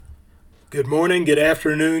Good morning, good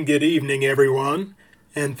afternoon, good evening, everyone,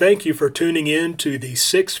 and thank you for tuning in to the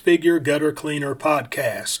Six Figure Gutter Cleaner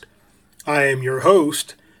podcast. I am your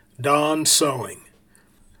host, Don Sewing.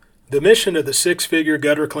 The mission of the Six Figure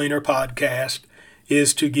Gutter Cleaner podcast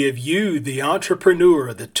is to give you, the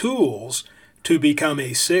entrepreneur, the tools to become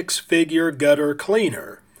a six-figure gutter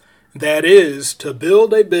cleaner. That is, to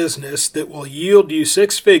build a business that will yield you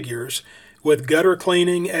six figures with gutter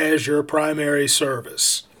cleaning as your primary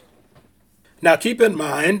service. Now keep in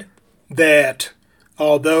mind that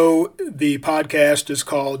although the podcast is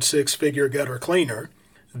called Six Figure Gutter Cleaner,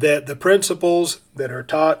 that the principles that are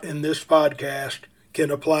taught in this podcast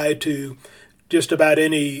can apply to just about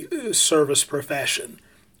any service profession,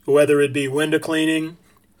 whether it be window cleaning,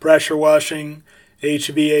 pressure washing,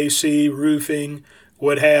 HVAC, roofing,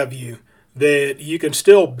 what have you, that you can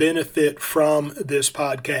still benefit from this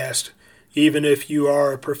podcast even if you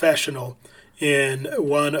are a professional in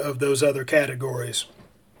one of those other categories.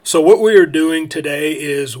 So what we are doing today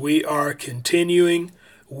is we are continuing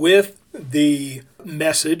with the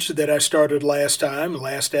message that I started last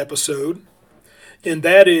episode, and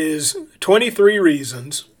that is 23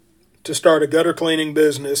 reasons to start a gutter cleaning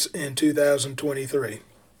business in 2023.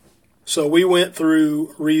 So we went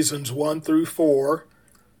through reasons 1 through 4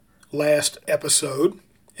 last episode,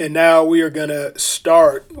 and now we are going to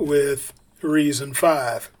start with reason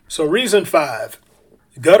 5. So reason 5,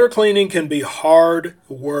 gutter cleaning can be hard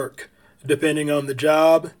work depending on the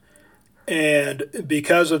job, and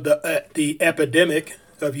because of the epidemic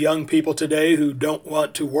of young people today who don't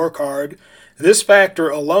want to work hard, this factor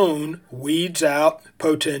alone weeds out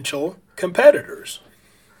potential competitors.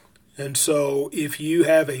 And so if you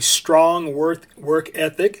have a strong work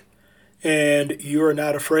ethic and you are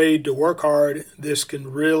not afraid to work hard, this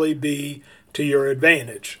can really be to your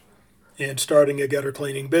advantage in starting a gutter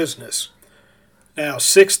cleaning business. Now,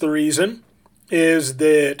 6th reason is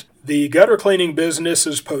that the gutter cleaning business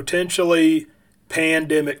is potentially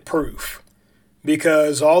pandemic proof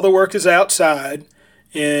because all the work is outside,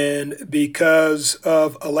 and because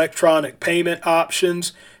of electronic payment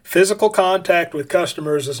options, physical contact with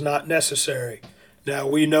customers is not necessary. Now,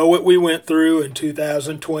 we know what we went through in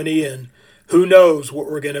 2020, and who knows what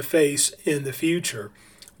we're going to face in the future.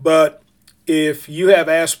 But if you have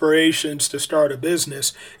aspirations to start a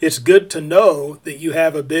business, it's good to know that you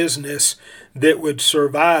have a business that would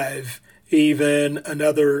survive even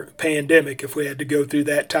another pandemic if we had to go through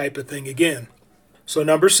that type of thing again. So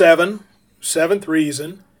number 7th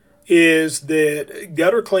reason, is that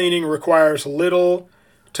gutter cleaning requires little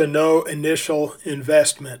to no initial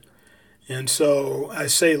investment. And so I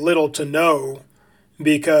say little to no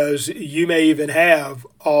because you may even have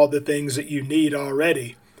all the things that you need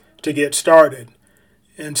already to get started.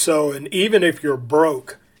 And even if you're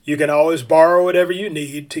broke, you can always borrow whatever you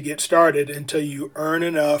need to get started until you earn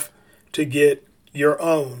enough to get your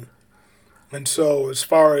own. And so as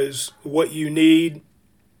far as what you need,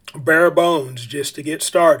 bare bones just to get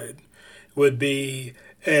started would be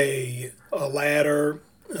a ladder,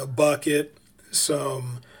 a bucket,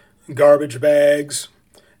 some garbage bags.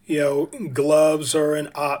 Gloves are an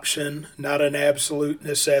option, not an absolute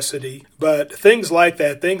necessity, but things like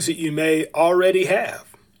that, things that you may already have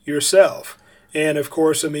yourself. And of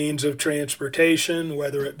course, a means of transportation,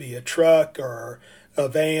 whether it be a truck or a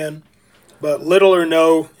van, but little or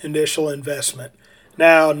no initial investment.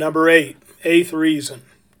 Now, number 8th reason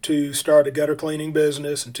to start a gutter cleaning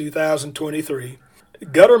business in 2023.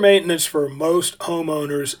 Gutter maintenance for most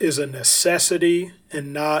homeowners is a necessity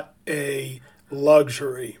and not a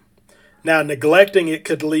luxury. Now, neglecting it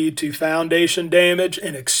could lead to foundation damage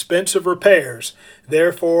and expensive repairs.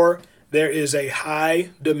 Therefore, there is a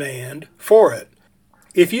high demand for it.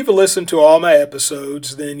 If you've listened to all my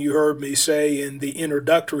episodes, then you heard me say in the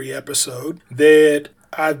introductory episode that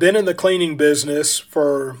I've been in the cleaning business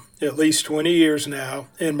for at least 20 years now,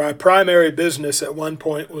 and my primary business at one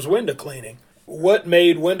point was window cleaning. What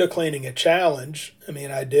made window cleaning a challenge?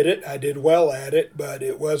 I did it. I did well at it, but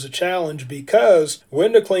it was a challenge because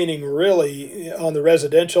window cleaning really, on the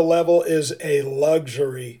residential level, is a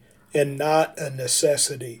luxury and not a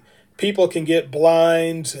necessity. People can get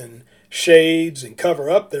blinds and shades and cover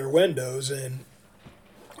up their windows, and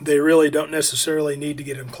they really don't necessarily need to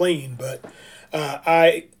get them clean. But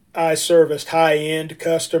I serviced high-end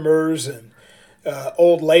customers and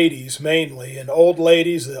old ladies mainly, and old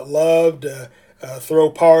ladies that loved to throw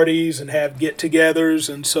parties and have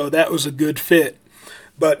get-togethers, and so that was a good fit.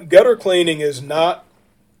 But gutter cleaning is not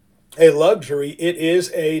a luxury. It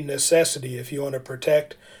is a necessity if you want to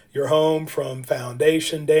protect your home from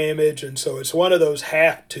foundation damage, and so it's one of those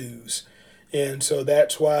have-tos, and so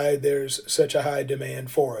that's why there's such a high demand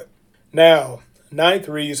for it. Now, ninth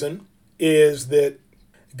reason is that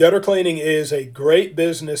gutter cleaning is a great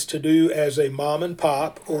business to do as a mom and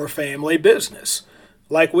pop or family business,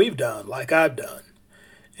 like we've done, like I've done.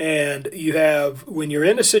 And when you're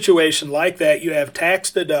in a situation like that, you have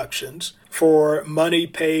tax deductions for money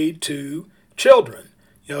paid to children.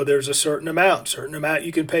 There's a certain amount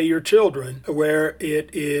you can pay your children where it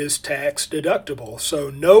is tax deductible. So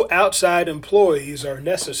no outside employees are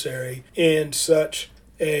necessary in such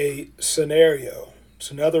a scenario.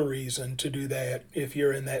 It's another reason to do that if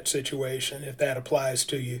you're in that situation, if that applies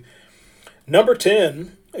to you. Number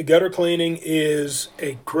 10, gutter cleaning is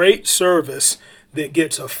a great service that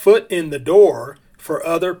gets a foot in the door for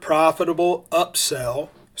other profitable upsell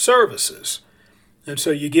services. And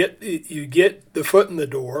so you get the foot in the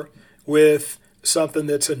door with something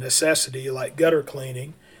that's a necessity like gutter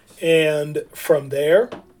cleaning. And from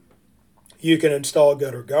there, you can install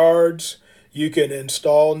gutter guards. You can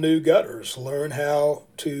install new gutters. Learn how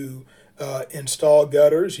to install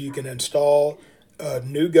gutters. You can install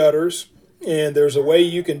new gutters. And there's a way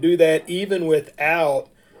you can do that even without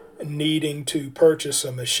needing to purchase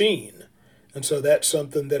a machine. And so that's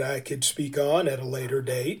something that I could speak on at a later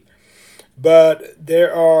date. But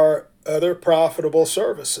there are other profitable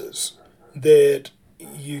services that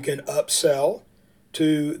you can upsell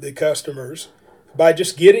to the customers by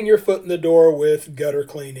just getting your foot in the door with gutter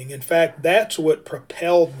cleaning. In fact, that's what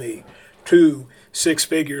propelled me to six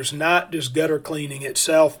figures, not just gutter cleaning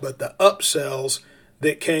itself, but the upsells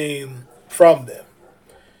that came from them.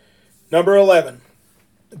 Number 11,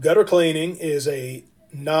 gutter cleaning is a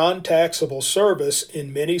non-taxable service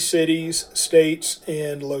in many cities, states,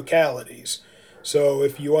 and localities. So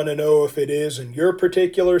if you want to know if it is in your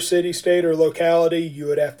particular city, state, or locality, you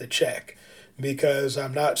would have to check, because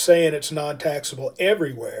I'm not saying it's non-taxable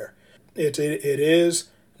everywhere. It is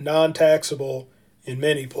non-taxable in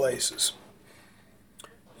many places.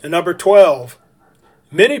 And number 12,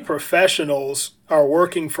 many professionals are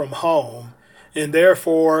working from home and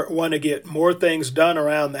therefore want to get more things done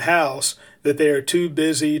around the house that they are too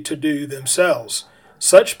busy to do themselves.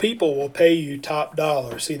 Such people will pay you top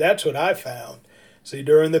dollar. See, that's what I found. See,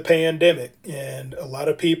 during the pandemic, and a lot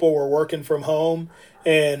of people were working from home,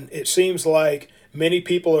 and it seems like many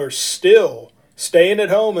people are still staying at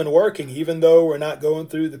home and working, even though we're not going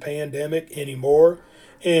through the pandemic anymore.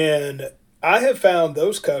 And I have found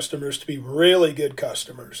those customers to be really good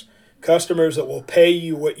customers that will pay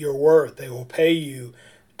you what you're worth. They will pay you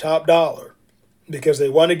top dollar because they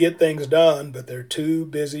want to get things done, but they're too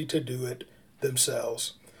busy to do it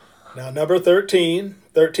themselves. Now, number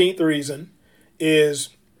 13th reason is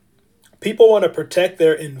people want to protect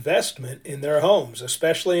their investment in their homes,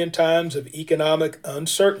 especially in times of economic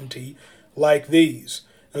uncertainty like these.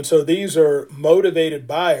 And so these are motivated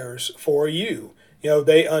buyers for you.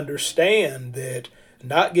 They understand that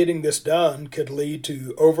not getting this done could lead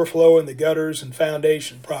to overflow in the gutters and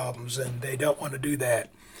foundation problems, and they don't want to do that.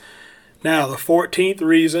 Now, the 14th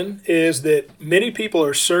reason is that many people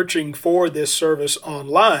are searching for this service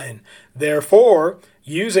online. Therefore,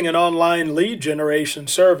 using an online lead generation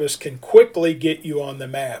service can quickly get you on the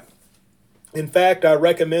map. In fact, I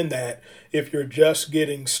recommend that if you're just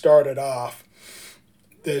getting started off.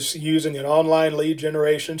 This using an online lead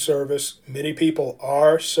generation service, many people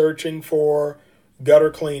are searching for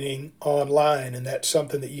gutter cleaning online, and that's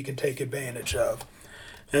something that you can take advantage of.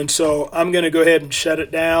 And so I'm going to go ahead and shut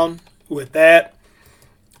it down with that.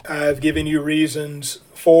 I've given you reasons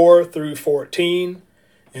 4 through 14,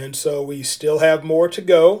 and so we still have more to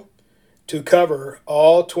go to cover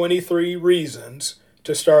all 23 reasons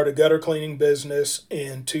to start a gutter cleaning business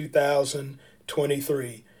in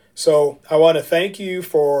 2023. So I want to thank you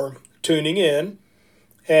for tuning in,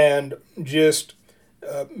 and just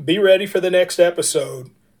be ready for the next episode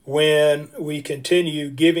when we continue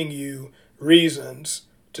giving you reasons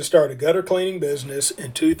to start a gutter cleaning business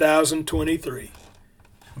in 2023.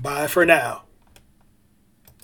 Bye for now.